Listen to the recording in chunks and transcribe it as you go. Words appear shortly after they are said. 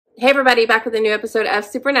Hey everybody, back with a new episode of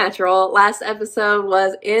Supernatural. Last episode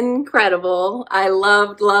was incredible. I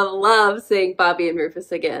loved seeing Bobby and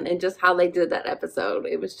Rufus again and just how they did that episode.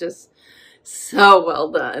 It was just so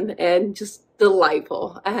well done and just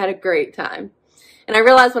delightful. I had a great time. And I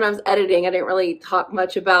realized when I was editing, I didn't really talk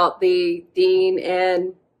much about the Dean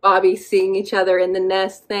and Bobby seeing each other in the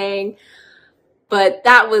nest thing, but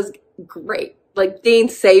that was great. Like Dean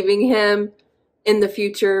saving him in the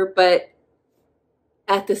future, but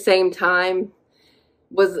at the same time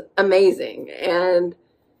was amazing. And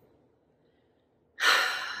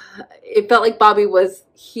it felt like Bobby was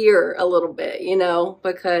here a little bit, you know,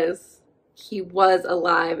 because he was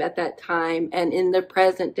alive at that time and in the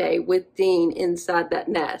present day with Dean inside that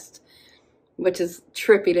nest, which is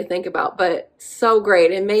trippy to think about, but so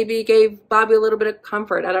great. And maybe gave Bobby a little bit of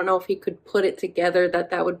comfort. I don't know if he could put it together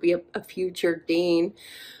that would be a future Dean,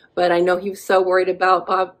 but I know he was so worried about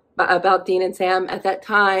Dean and Sam at that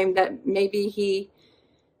time that maybe he,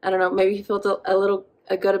 I don't know, maybe he felt a little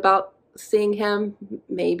good about seeing him.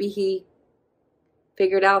 Maybe he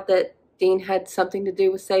figured out that Dean had something to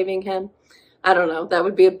do with saving him. I don't know. That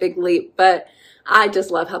would be a big leap, but I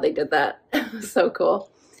just love how they did that. It was so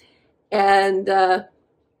cool. And,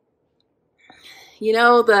 you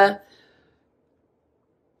know, the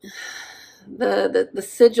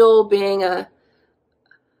sigil being a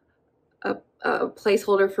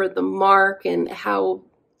placeholder for the mark, and how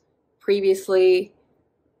previously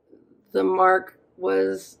the mark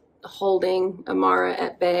was holding Amara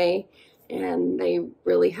at bay, and they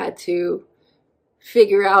really had to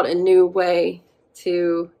figure out a new way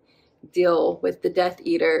to deal with the Death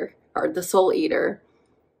Eater, or the Soul Eater.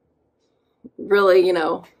 Really, you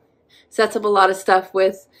know, sets up a lot of stuff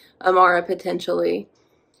with Amara potentially.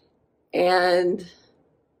 And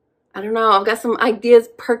I don't know, I've got some ideas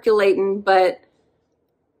percolating, but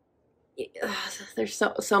there's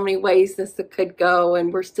so many ways this could go,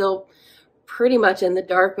 and we're still pretty much in the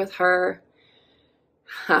dark with her.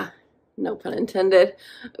 No pun intended.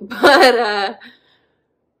 But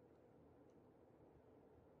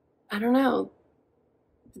I don't know.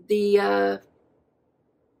 The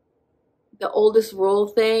oldest rule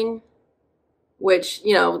thing, which,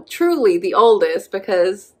 you know, truly the oldest,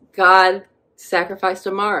 because God sacrificed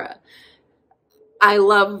Amara. I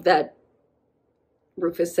love that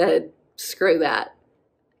Rufus said, screw that.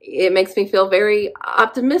 It makes me feel very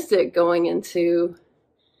optimistic going into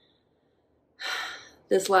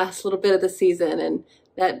this last little bit of the season, and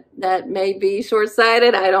that may be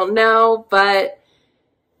short-sighted, I don't know, but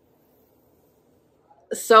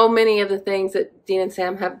so many of the things that Dean and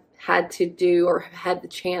Sam have had to do, or have had the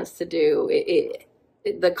chance to do,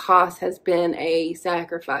 the cost has been a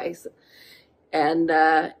sacrifice. And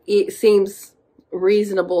it seems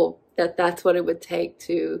reasonable that that's what it would take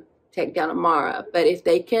to take down Amara. But if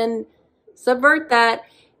they can subvert that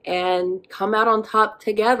and come out on top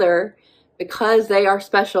together, because they are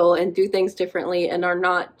special and do things differently and are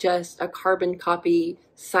not just a carbon copy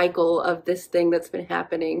cycle of this thing that's been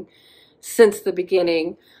happening since the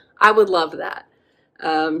beginning, I would love that.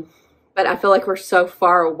 But I feel like we're so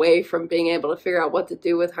far away from being able to figure out what to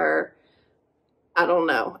do with her. I don't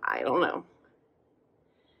know.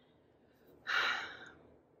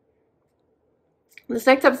 This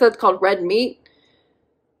next episode is called Red Meat.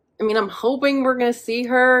 I mean, I'm hoping we're going to see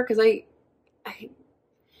her, because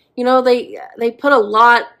you know, they put a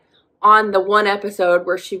lot on the one episode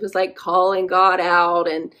where she was like calling God out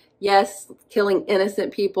and, yes, killing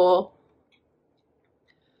innocent people.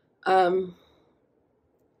 But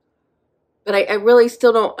I really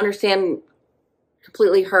still don't understand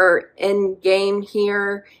completely her end game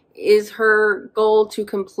here. Is her goal to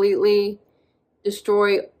completely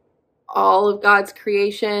destroy all of God's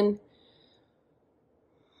creation?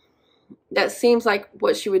 That seems like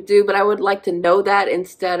what she would do, but I would like to know that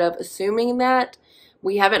instead of assuming that.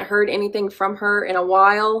 We haven't heard anything from her in a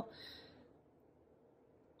while.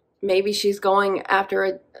 Maybe she's going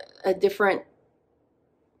after a different,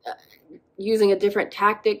 using a different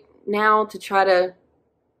tactic now to try to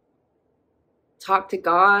talk to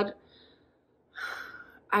God.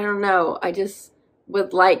 I don't know. I just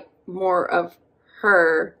would like more of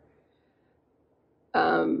her.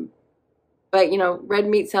 But, you know, red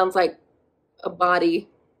meat sounds like a body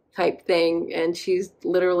type thing, and she's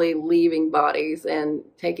literally leaving bodies and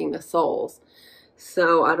taking the souls.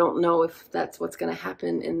 So I don't know if that's what's going to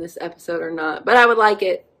happen in this episode or not. But I would like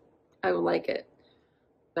it. I would like it.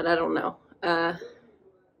 But I don't know. I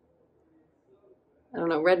don't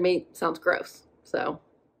know. Red meat sounds gross. So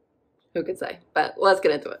who could say? But let's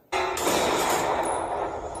get into it.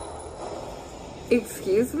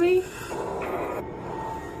 Excuse me?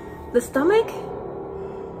 The stomach?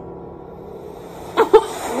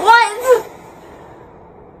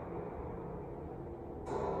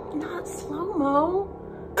 not slow-mo.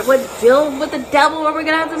 What deal with the devil are we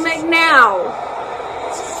gonna have to make now?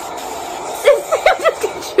 Did Sam just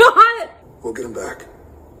get shot? We'll get him back.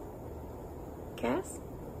 Cass?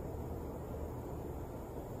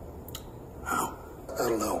 How? I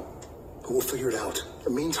don't know. But we'll figure it out. In the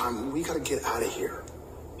meantime, we gotta get out of here.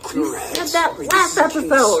 Clear our heads. You said that Right, last this is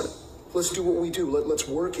the episode. case. Let's do what we do. Let's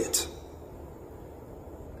work it.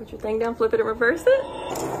 Put your thing down, flip it, and reverse it?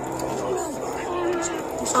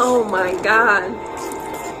 Oh my god.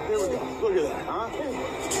 Look at that,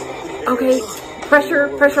 huh? Okay, pressure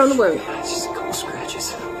on the wound. Just a couple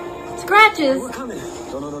scratches. Scratches? We're coming.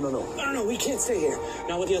 No, we can't stay here.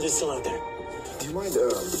 Not with the others still out there. Do you mind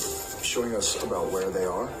showing us about where they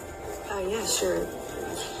are? Yeah, sure.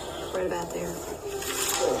 Right about there.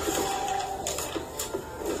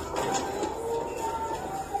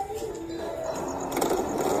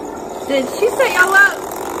 Did she set y'all up?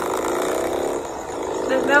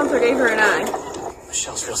 The bouncer gave her an eye.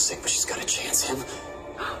 Michelle's real sick, but she's got a chance. Him,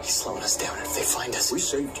 he's slowing us down. If they find us, We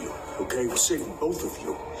saved you, okay? We're saving both of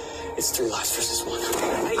you. it's 3 lives versus 1.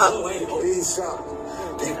 Hey, wait. Please stop.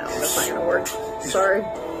 No, that's not gonna work. Sorry.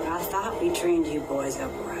 I thought we trained you boys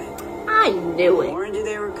up right. I knew it. Warned you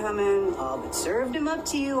they were coming, all but served them up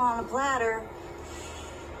to you on a platter.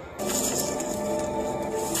 Get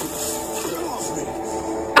off me.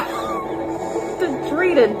 The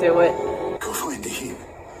tree didn't do it. Go find Dean.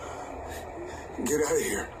 Get out of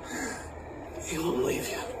here. He won't leave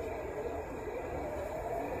you.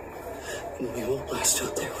 And we won't last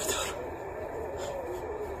out there without him.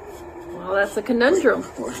 Well, that's a conundrum.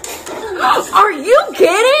 What? Are you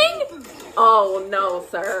kidding? Oh, no,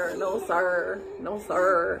 sir. No, sir. No,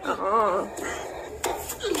 sir.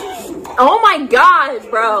 Oh my god,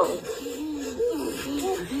 bro.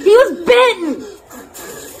 He was bitten.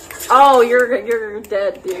 Oh, you're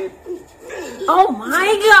dead, dude. Oh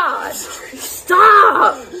my god.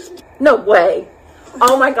 Stop. No way.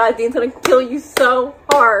 Oh my god, Dean's gonna kill you so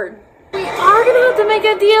hard. We are gonna have to make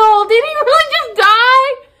a deal. Did he really just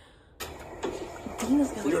die? Dean is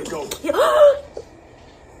We gotta go. gonna...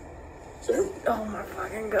 Sam? Oh my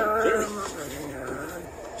fucking god. Oh my fucking god.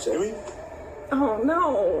 Sammy? Oh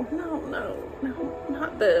no,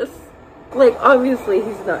 not this. Like, obviously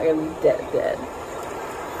he's not gonna be dead.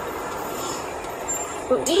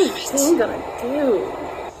 But what is Dean gonna do?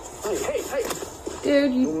 Hey.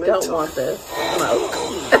 Dude, you don't want this. Smoke.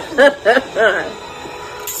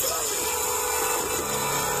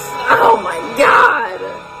 Oh my god!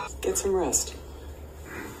 Get some rest.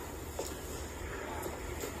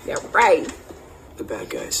 Yeah, right. The bad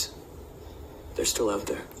guys, they're still out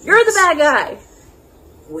there. You're the bad guy.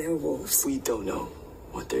 Werewolves. We don't know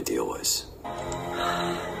what their deal was.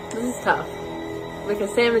 This is tough.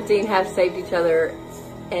 Because Sam and Dean have saved each other,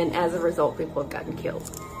 and as a result, people have gotten killed.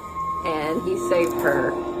 And he saved her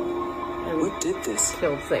and What did this?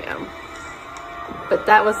 killed Sam. But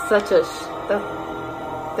that was such a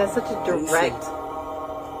that's such a direct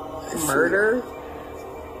murder.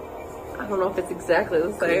 I don't know if it's exactly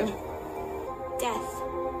the same. Death.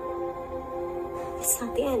 It's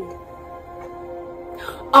not the end.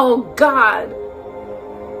 Oh God!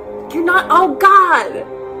 You're not. Oh God!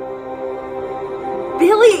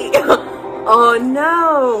 Billy! Oh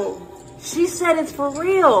no! She said it's for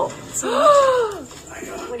real.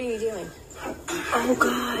 What are you doing? Oh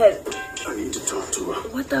God! I need to talk to her.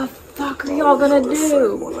 What the fuck are y'all gonna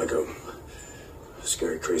do? More like a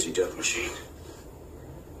scary, crazy death machine.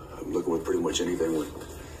 I'm looking with pretty much anything with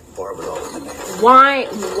Barbara in the name. Why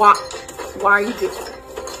are you doing?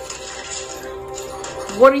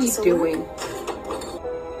 What are you doing?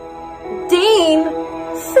 Dean!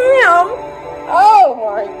 Sam! Oh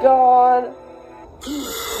my god!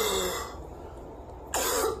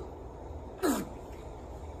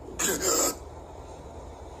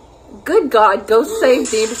 Good God, go save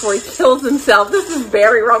Dean before he kills himself. This is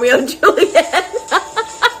very Romeo and Juliet.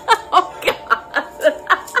 Oh God.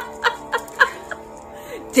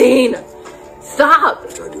 Dean, stop.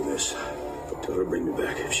 After I do this, tell her to bring me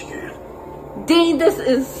back if she can. Dean, this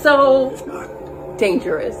is so If not,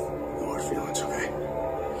 dangerous. no hard feelings, okay?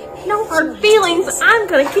 No hard feelings. I'm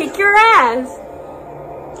gonna kick your ass.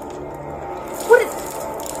 What is...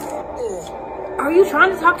 Are you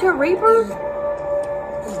trying to talk to a Reaper?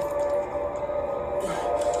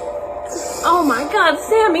 Oh my God,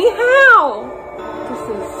 Sammy, how? This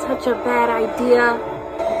is such a bad idea.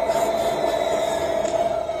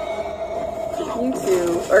 You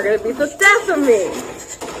two are gonna be the death of me.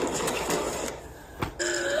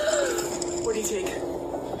 What do you take?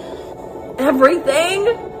 Everything?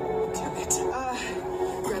 Damn it.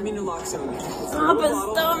 Grab me naloxone. Stop his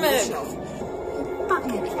stomach.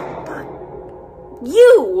 Fucking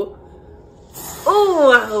You!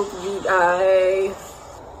 Oh, I hope you die.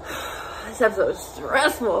 This episode's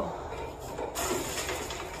stressful.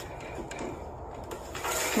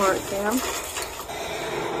 Smart Sam.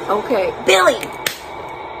 Okay, Billy!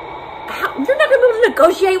 You're not gonna be able to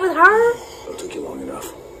negotiate with her? It took you long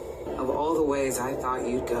enough. Of all the ways I thought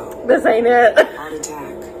you'd go. This ain't it. Heart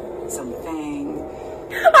attack, some fang.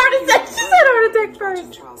 Heart attack. She said heart attack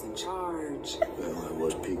first. Charles in charge. Well, I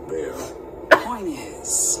was peak bear. Point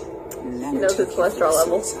is, never knows his took you for the cholesterol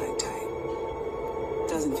level. suicide type.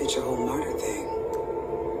 Doesn't fit your whole martyr thing.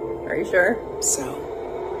 Are you sure? So,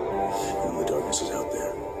 And the darkness is out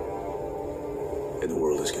there. And the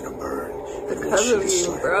world is gonna burn. And when Because shit of is you,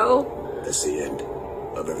 started, bro. that's the end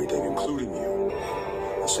of everything, including you.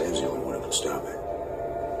 And Sam's the only one who can stop it.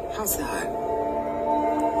 how's that?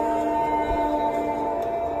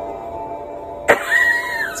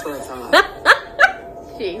 That's what I thought.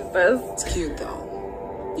 Jesus. It's cute though.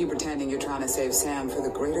 You pretending you're trying to save Sam for the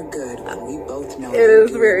greater good when we both know It you're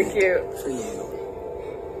is very doing it cute. for you.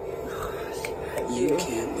 You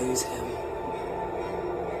can't lose him.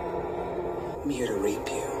 I'm here to rape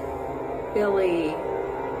you. Billy.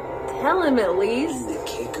 Tell him at least. And the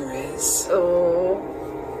kicker is, Oh.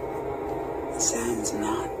 Sam's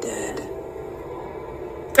not dead.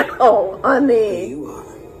 Oh, But honey. you are.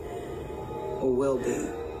 Or will be.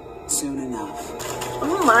 Soon enough.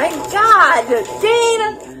 Oh my God. Dean.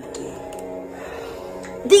 Empty.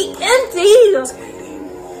 The empty. Waiting.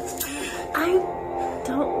 I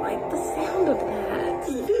don't like the sound of that.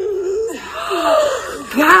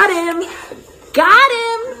 Got him. Got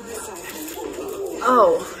him.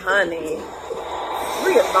 Oh, honey.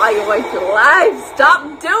 Reevaluate your life. Stop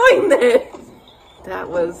doing this. That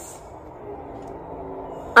was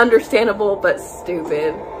understandable but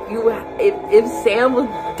stupid. If Sam was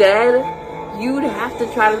dead, you'd have to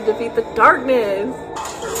try to defeat the darkness.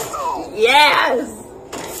 Yes.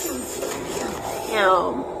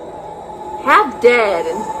 Damn. Half dead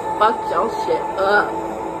and fuck y'all shit up.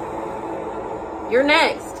 You're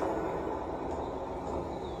next.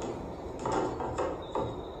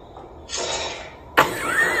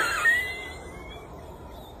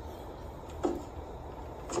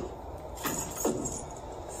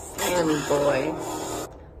 Sammy boy.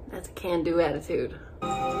 That's a can-do attitude.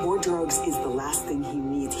 More drugs is the last thing he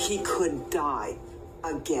needs. He could die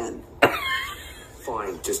again.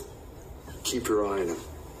 Fine, just keep your eye on him.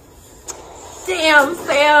 Damn,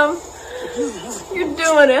 Sam. You're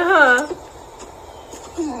doing it, huh?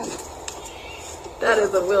 That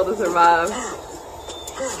is a will to survive.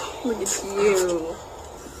 Look at you.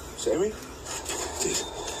 Sammy?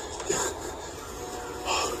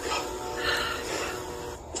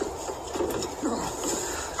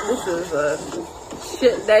 This is a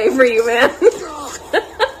shit day for you, man.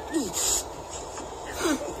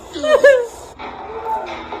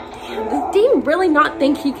 Damn, does Dean really not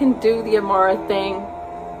think he can do the Amara thing?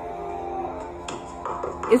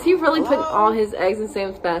 Is he really putting all his eggs in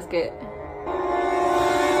Sam's basket?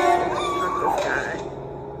 Fuck this guy.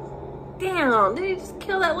 Damn, did he just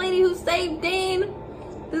kill that lady who saved Dean?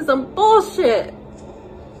 This is some bullshit.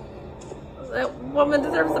 That woman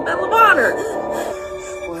deserves a Medal of Honor.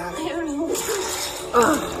 I don't know.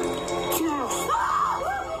 Ugh.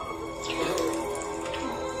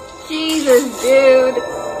 Jesus, dude.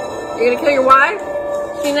 You're gonna kill your wife?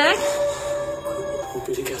 She next? We'll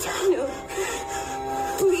be together. No.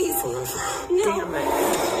 Please. Forever. No. Damn it.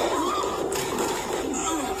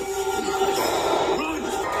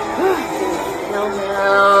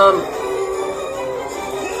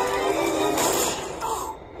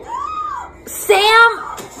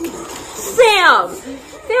 Kill him.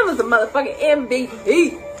 Sam is a motherfucking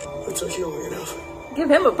MVP. It took you long enough. Give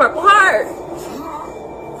him a Purple Heart.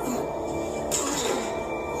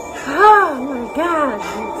 Oh my God,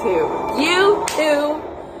 you two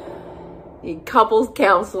need couples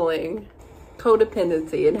counseling,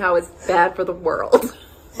 codependency, and how it's bad for the world.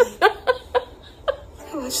 I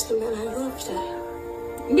watched the men I loved.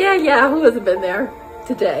 Yeah, who hasn't been there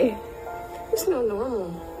today? It's not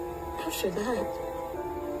normal after that.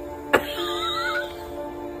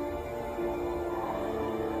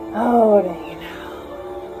 Oh, Dean.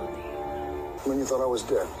 When you thought I was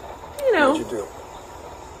dead, You know. what'd you do?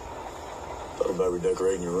 Thought about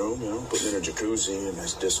redecorating your room, putting in a jacuzzi and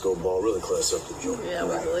this disco ball, really class up the joint. Yeah,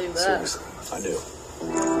 we believe that. Seriously, I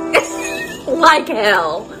knew. Like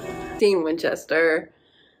hell. Dean Winchester.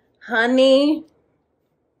 Honey.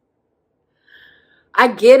 I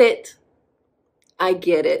get it. I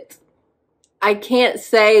get it. I can't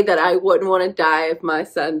say that I wouldn't want to die if my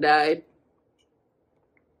son died.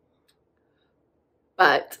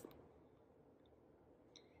 But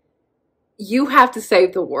you have to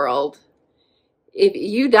save the world. If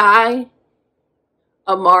you die,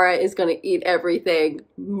 Amara is going to eat everything,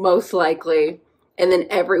 most likely, and then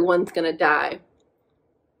everyone's going to die.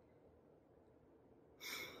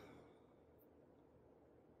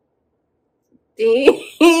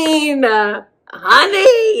 Dean,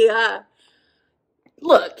 honey,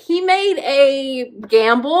 look, he made a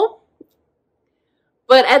gamble,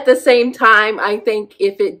 but at the same time, I think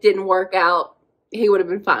if it didn't work out, he would have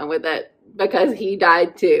been fine with it because he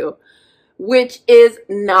died too, which is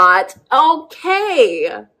not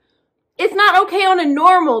okay. It's not okay on a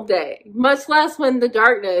normal day, much less when the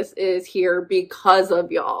darkness is here because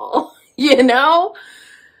of y'all, you know?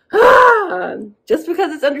 Just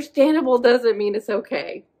because it's understandable doesn't mean it's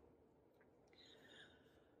okay.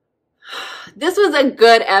 This was a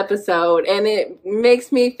good episode, and it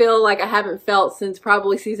makes me feel like I haven't felt since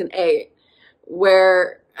probably season 8,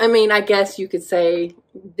 where, I mean, I guess you could say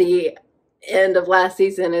the end of last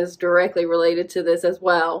season is directly related to this as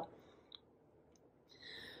well.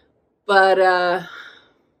 But,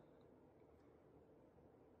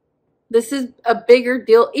 this is a bigger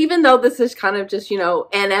deal, even though this is kind of just, you know,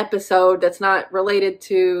 an episode that's not related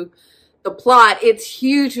to the plot. It's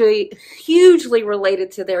hugely, hugely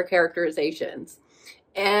related to their characterizations.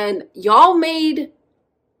 And y'all made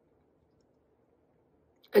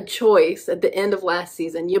a choice at the end of last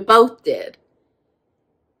season. You both did.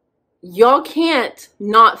 Y'all can't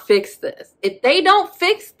not fix this. If they don't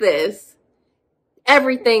fix this,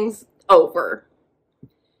 everything's over.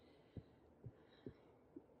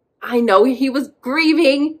 I know he was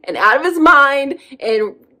grieving and out of his mind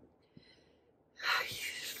and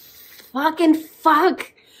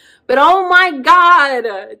fuck. But oh my God,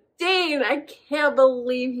 Dean, I can't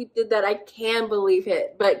believe he did that. I can believe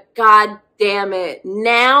it. But God damn it.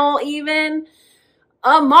 Now even,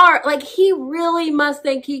 Amar, like, he really must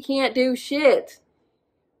think he can't do shit.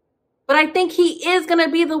 But I think he is going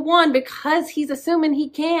to be the one because he's assuming he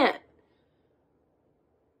can't.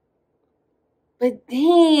 But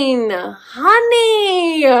Dean,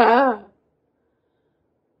 honey,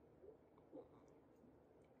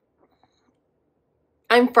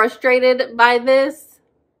 I'm frustrated by this,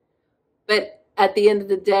 but at the end of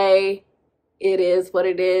the day, it is what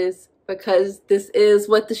it is because this is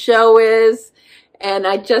what the show is, and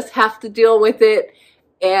I just have to deal with it.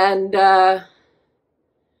 And I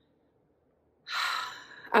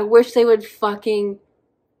wish they would fucking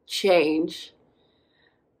change.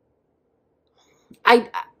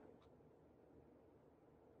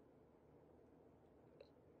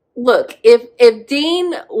 Look, if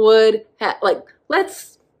Dean would have, like,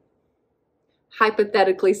 let's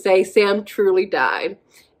hypothetically say Sam truly died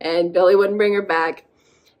and Billy wouldn't bring her back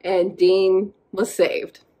and Dean was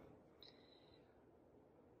saved.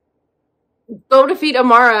 Go defeat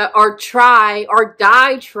Amara or try or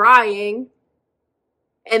die trying,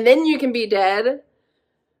 and then you can be dead.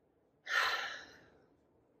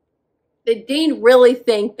 Did Dean really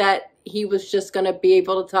think that he was just going to be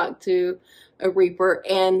able to talk to a Reaper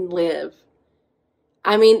and live?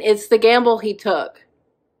 I mean, it's the gamble he took.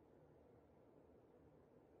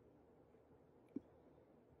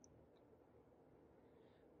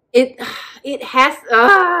 It has,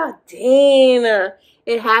 Dean.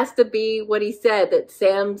 It has to be what he said, that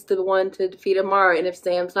Sam's the one to defeat Amara, and if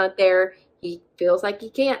Sam's not there, he feels like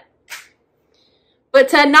he can't. But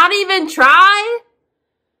to not even try?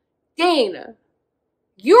 Dean,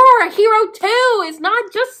 you're a hero too. It's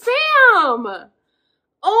not just Sam.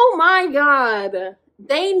 Oh my God.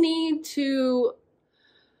 They need to,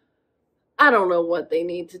 I don't know what they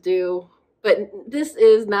need to do, but this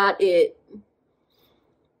is not it.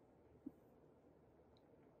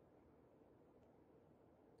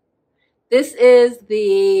 This is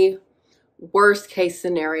the worst case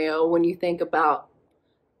scenario when you think about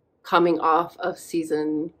coming off of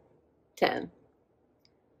season 10.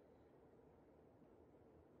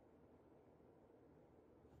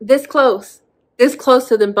 This close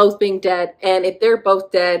to them both being dead. And if they're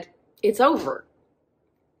both dead, it's over.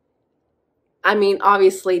 I mean,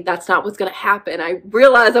 obviously, that's not what's going to happen. I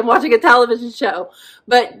realize I'm watching a television show.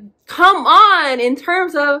 But come on, in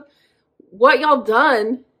terms of what y'all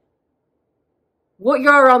done, what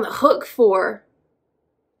y'all are on the hook for,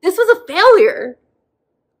 this was a failure.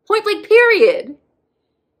 Point blank, period.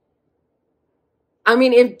 I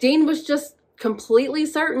mean, if Dean was just completely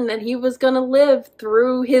certain that he was going to live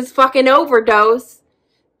through his fucking overdose,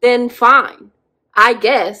 then fine. I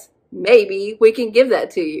guess maybe we can give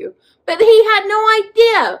that to you. But he had no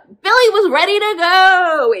idea. Billy was ready to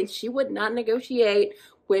go, and she would not negotiate,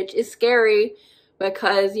 which is scary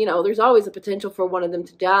because, you know, there's always a potential for one of them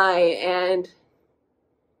to die. And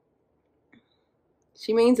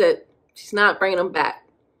She means it. She's not bringing him back.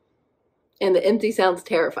 And the empty sounds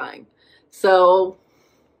terrifying. So,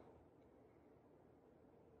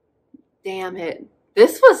 damn it.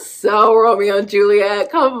 This was so Romeo and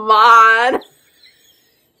Juliet. Come on.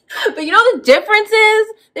 But you know the difference is?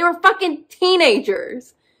 They were fucking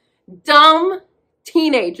teenagers. Dumb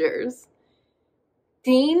teenagers.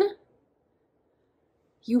 Dean,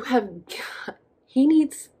 he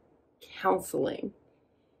needs counseling.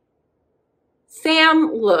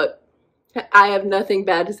 Sam, look, I have nothing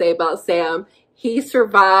bad to say about Sam. He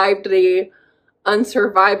survived the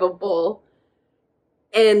unsurvivable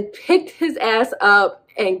and picked his ass up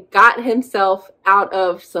and got himself out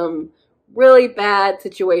of some really bad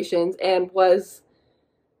situations and was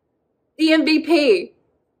the MVP.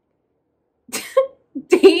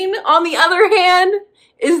 Dean, on the other hand,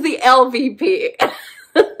 is the LVP.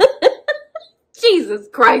 Jesus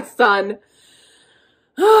Christ, son.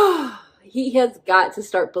 He has got to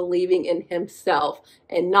start believing in himself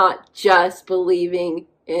and not just believing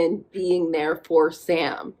in being there for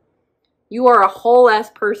Sam. You are a whole ass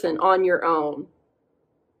person on your own.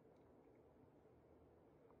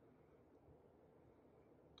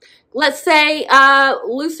 Let's say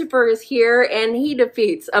Lucifer is here and he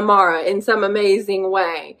defeats Amara in some amazing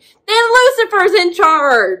way. Then Lucifer's in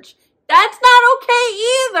charge. That's not okay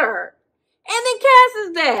either. And then Cass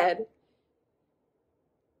is dead.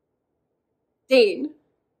 Dean,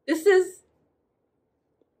 this is...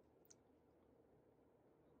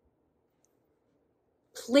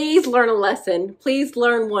 Please learn a lesson. Please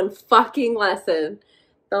learn one fucking lesson.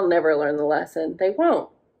 They'll never learn the lesson. They won't.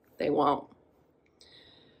 They won't.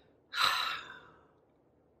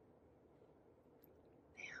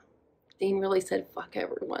 Dean really said fuck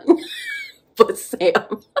everyone but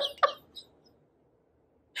Sam.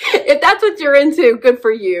 If that's what you're into, good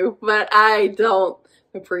for you, but I don't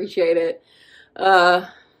appreciate it.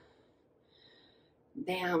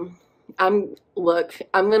 Damn. Look,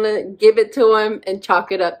 I'm gonna give it to him and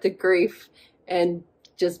chalk it up to grief and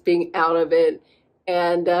just being out of it.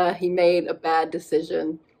 And he made a bad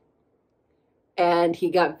decision. And he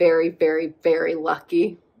got very, very, very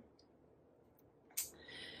lucky.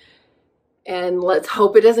 And let's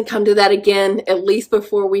hope it doesn't come to that again, at least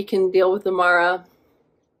before we can deal with Amara.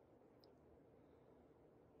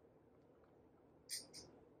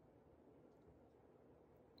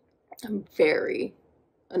 I'm very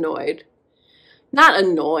annoyed. Not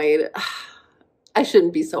annoyed. I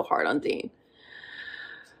shouldn't be so hard on Dean.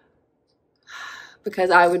 Because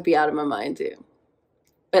I would be out of my mind too.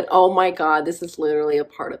 But oh my God, this is literally a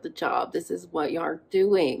part of the job. This is what you are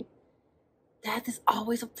doing. That is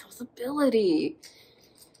always a possibility.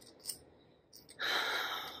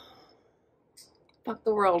 Fuck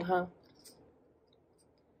the world, huh?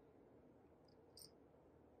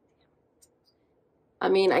 I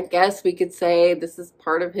mean, I guess we could say this is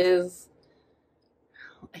part of his...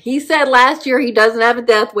 He said last year he doesn't have a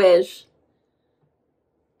death wish.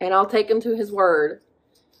 And I'll take him to his word.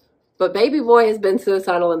 But baby boy has been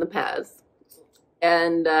suicidal in the past.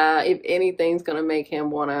 And if anything's going to make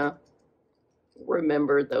him want to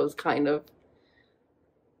remember those kind of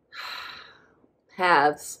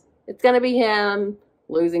paths, it's going to be him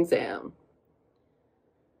losing Sam.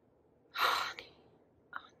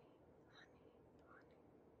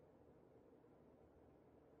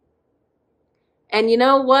 And you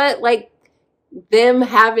know what? Like, them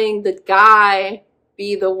having the guy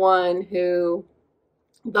be the one who,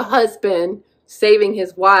 the husband, saving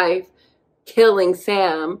his wife, killing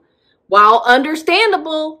Sam, while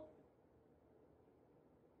understandable,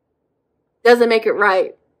 doesn't make it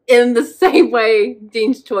right. In the same way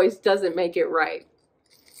Dean's choice doesn't make it right.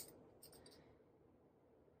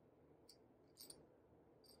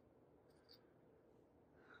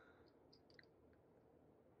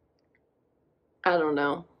 I don't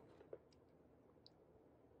know.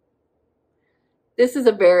 This is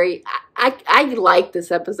a very... I like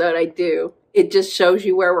this episode. I do. It just shows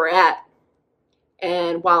you where we're at.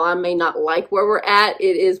 And while I may not like where we're at,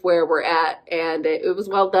 it is where we're at. And it was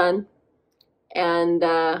well done. And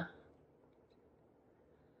I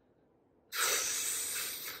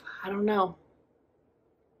don't know.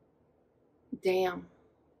 Damn.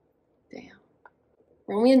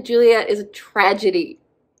 Romeo and Juliet is a tragedy.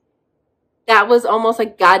 That was almost a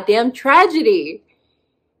goddamn tragedy.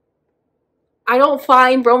 I don't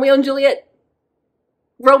find Romeo and Juliet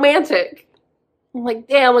romantic. I'm like,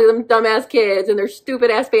 damn, look at them dumbass kids and their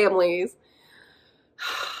stupid ass families.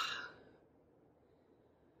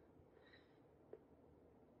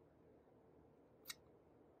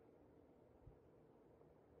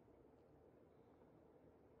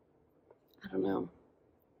 I don't know.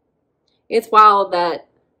 It's wild that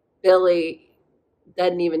Billy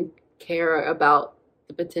doesn't even care about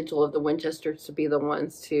the potential of the Winchesters to be the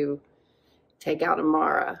ones to take out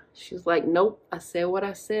Amara. She's like, nope, I said what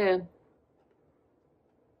I said.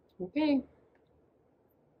 Okay.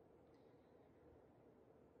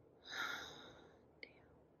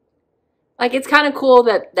 Like, it's kind of cool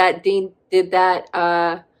that Dean did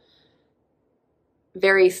that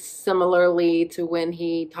very similarly to when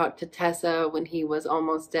he talked to Tessa when he was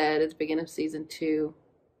almost dead at the beginning of season 2.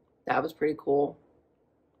 That was pretty cool.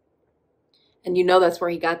 And you know that's where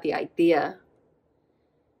he got the idea.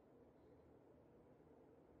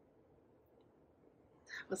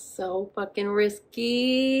 That was so fucking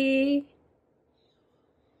risky.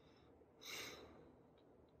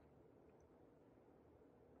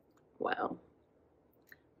 Wow.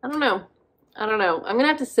 I don't know. I'm going to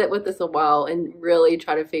have to sit with this a while and really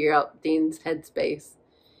try to figure out Dean's headspace.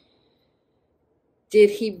 Did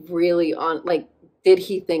he really did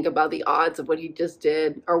he think about the odds of what he just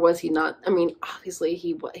did, or was he not? I mean, obviously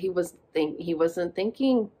he was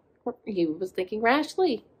thinking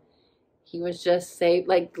rashly. He was just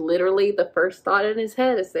literally the first thought in his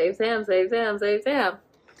head is save Sam, save Sam, save Sam.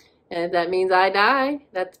 And if that means I die,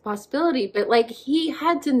 that's a possibility. But he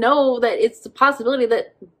had to know that it's a possibility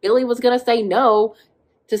that Billy was going to say no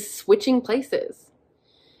to switching places.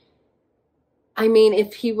 I mean,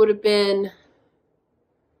 if he would have been,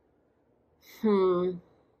 I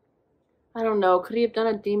don't know. Could he have done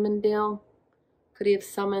a demon deal? Could he have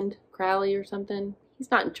summoned Crowley or something?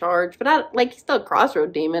 He's not in charge, but he's still a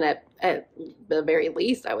crossroad demon at the very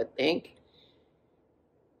least, I would think.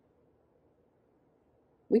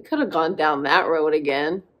 We could have gone down that road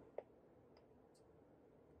again.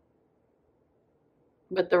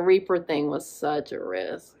 But the Reaper thing was such a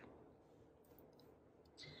risk.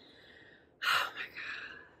 Oh my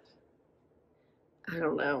God. I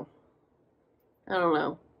don't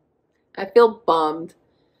know. I feel bummed.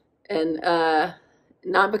 And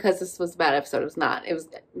not because this was a bad episode. It was not. It was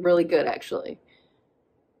really good, actually.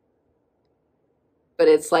 But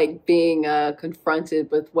it's like being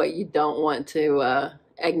confronted with what you don't want to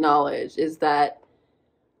acknowledge, is that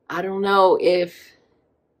I don't know if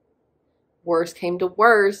worse came to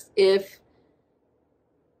worse, if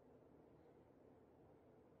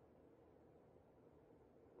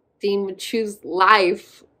Dean would choose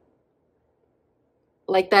life.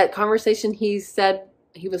 Like that conversation he said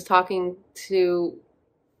he was talking to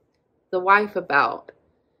the wife about.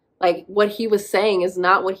 Like, what he was saying is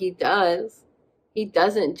not what he does. He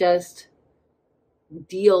doesn't just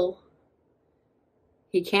deal.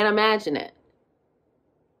 He can't imagine it.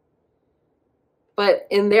 But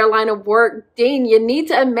in their line of work, Dean, you need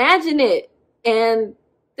to imagine it and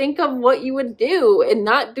think of what you would do and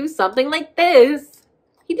not do something like this.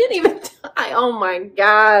 He didn't even die. Oh my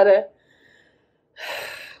God. God,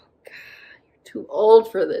 you're too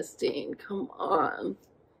old for this, Dean. Come on.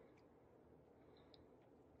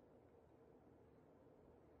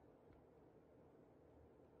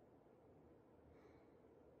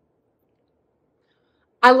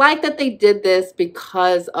 I like that they did this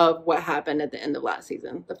because of what happened at the end of last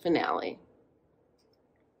season, the finale.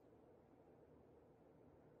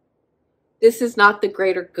 This is not the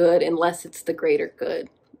greater good unless it's the greater good.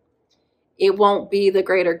 It won't be the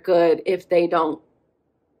greater good if they don't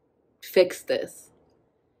fix this.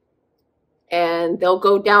 And they'll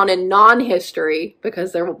go down in non-history,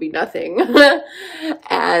 because there will be nothing,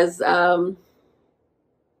 as the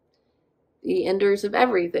enders of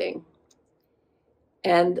everything.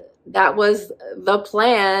 And that was the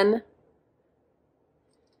plan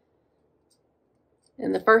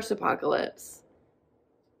in the first apocalypse.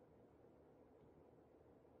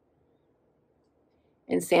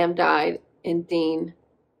 And Sam died and Dean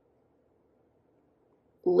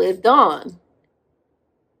lived on.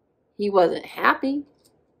 He wasn't happy.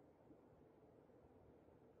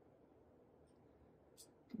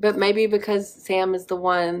 But maybe because Sam is the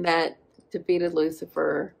one that defeated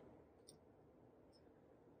Lucifer,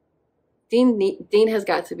 Dean has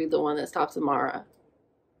got to be the one that stops Amara.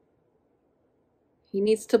 He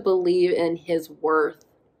needs to believe in his worth.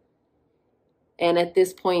 And at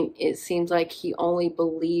this point, it seems like he only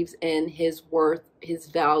believes in his worth, his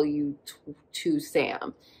value to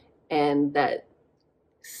Sam. And that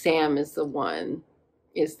Sam is the one,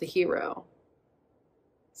 is the hero.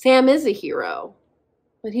 Sam is a hero,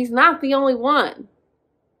 but he's not the only one.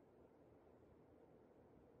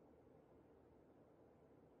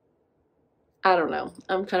 I don't know.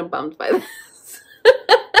 I'm kind of bummed by this.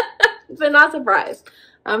 But not surprised.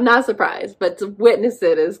 I'm not surprised. But to witness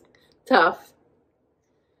it is tough.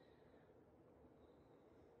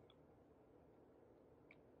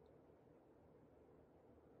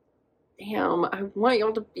 Damn, I want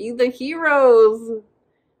y'all to be the heroes.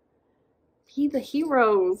 Be the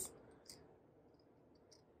heroes.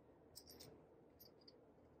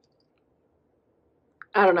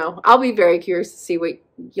 I don't know. I'll be very curious to see what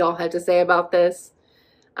y'all had to say about this.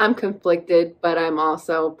 I'm conflicted, but I'm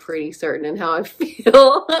also pretty certain in how I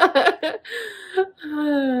feel. But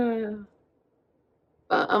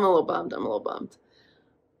I'm a little bummed. I'm a little bummed.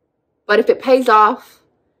 But if it pays off,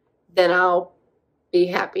 then I'll be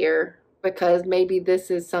happier, because maybe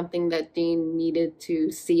this is something that Dean needed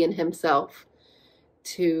to see in himself,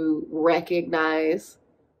 to recognize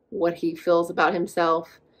what he feels about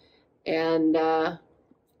himself and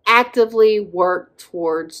actively work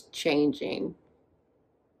towards changing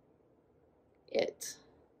it.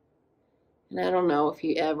 And I don't know if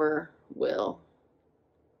he ever will.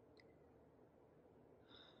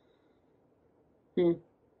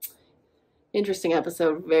 Interesting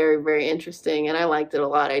episode. Very, very interesting. And I liked it a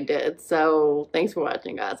lot. I did. So thanks for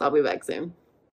watching, guys. I'll be back soon.